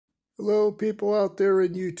Hello people out there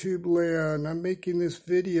in YouTube land. I'm making this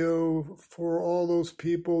video for all those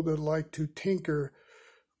people that like to tinker.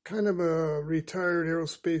 Kind of a retired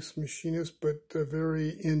aerospace machinist, but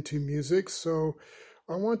very into music. So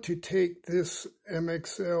I want to take this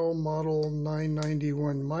MXL model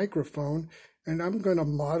 991 microphone and I'm going to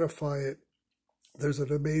modify it. There's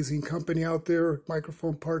an amazing company out there,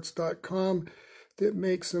 microphoneparts.com, that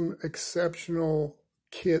makes some exceptional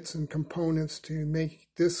kits and components to make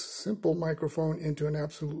this simple microphone into an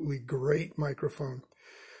absolutely great microphone.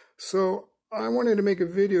 So I wanted to make a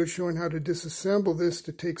video showing how to disassemble this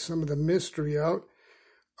to take some of the mystery out.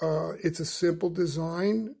 It's a simple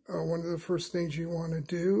design. One of the first things you want to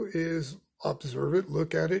do is observe it,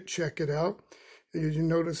 look at it, check it out. As you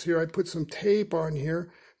notice here, I put some tape on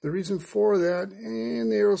here. The reason for that, in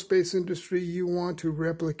the aerospace industry, you want to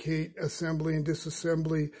replicate assembly and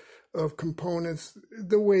disassembly of components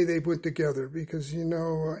the way they put together, because you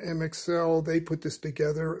know MXL, they put this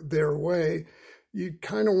together their way. You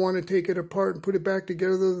kind of want to take it apart and put it back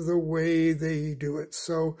together the way they do it.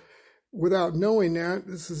 So without knowing that,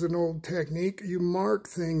 this is an old technique, you mark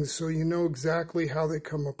things so you know exactly how they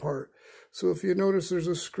come apart. So if you notice, there's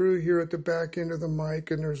a screw here at the back end of the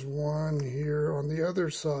mic and there's one here on the other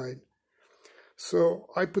side. So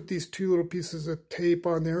I put these two little pieces of tape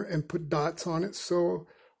on there and put dots on it so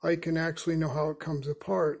I can actually know how it comes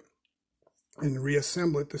apart and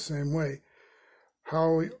reassemble it the same way.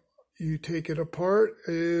 How you take it apart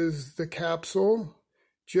is the capsule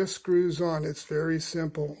just screws on. It's very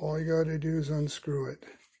simple. All you got to do is unscrew it.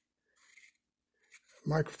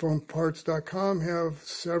 Microphoneparts.com have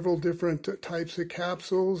several different types of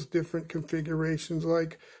capsules, different configurations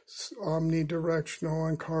like omnidirectional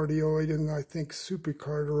and cardioid, and I think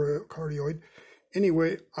supercardioid.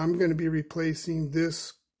 Anyway, I'm going to be replacing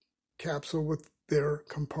this capsule with their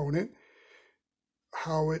component.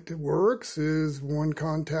 How it works is one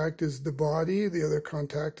contact is the body, the other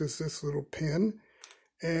contact is this little pin,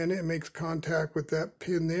 and it makes contact with that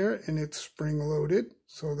pin there and it's spring loaded.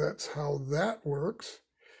 So that's how that works.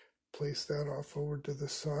 Place that off over to the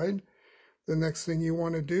side. The next thing you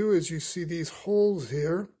want to do is you see these holes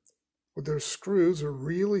here with their screws are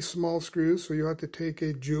really small screws, so you have to take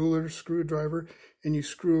a jeweler screwdriver and you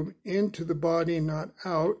screw them into the body, not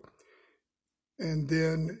out. And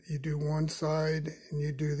then you do one side and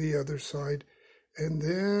you do the other side. And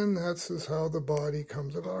then that's just how the body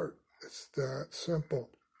comes apart. It's that simple.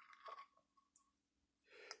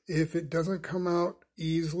 If it doesn't come out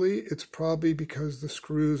easily, it's probably because the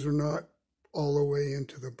screws are not all the way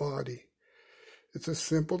into the body. It's a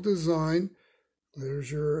simple design.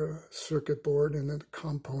 There's your circuit board and the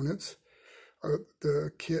components.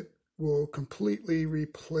 The kit will completely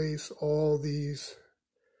replace all these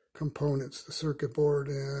components, the circuit board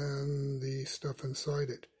and the stuff inside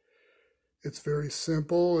it. It's very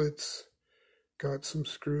simple. It's got some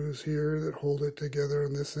screws here that hold it together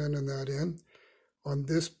on this end and that end. On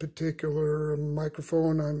this particular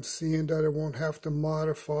microphone, I'm seeing that I won't have to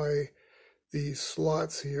modify the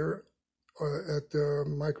slots here at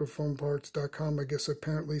microphoneparts.com. I guess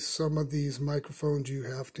apparently some of these microphones you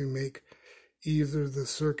have to make either the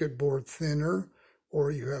circuit board thinner or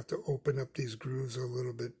you have to open up these grooves a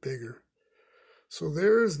little bit bigger. So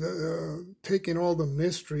there's the taking all the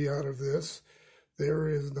mystery out of this. There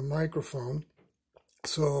is the microphone.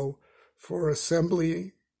 So for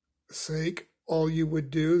assembly sake, all you would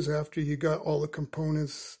do is after you got all the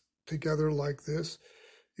components together like this,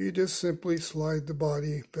 you just simply slide the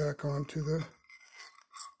body back onto the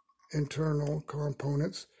internal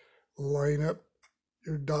components, line up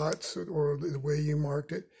your dots or the way you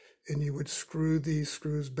marked it, and you would screw these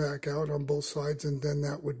screws back out on both sides, and then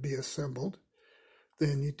that would be assembled.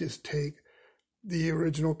 Then you just take the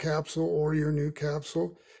original capsule or your new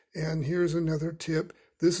capsule, and here's another tip.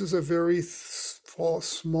 This is a very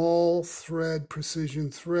small thread,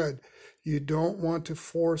 precision thread. You don't want to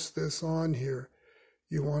force this on here.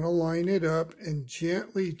 You want to line it up and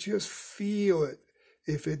gently just feel it.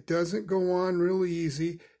 If it doesn't go on really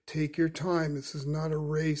easy, take your time. This is not a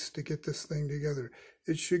race to get this thing together.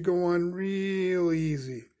 It should go on real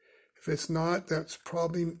easy. If it's not, that's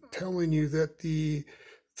probably telling you that the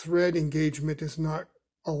thread engagement is not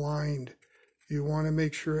aligned. You want to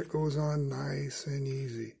make sure it goes on nice and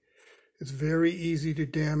easy. It's very easy to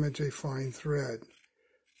damage a fine thread.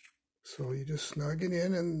 So you just snug it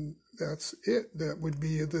in and that's it. That would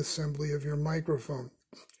be the assembly of your microphone.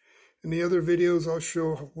 In the other videos, I'll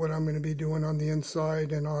show what I'm going to be doing on the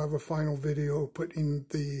inside, and I'll have a final video putting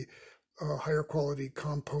the higher quality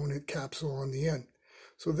component capsule on the end.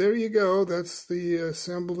 So there you go. That's the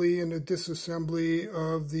assembly and the disassembly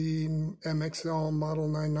of the MXL Model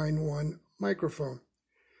 991 microphone.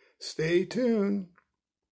 Stay tuned.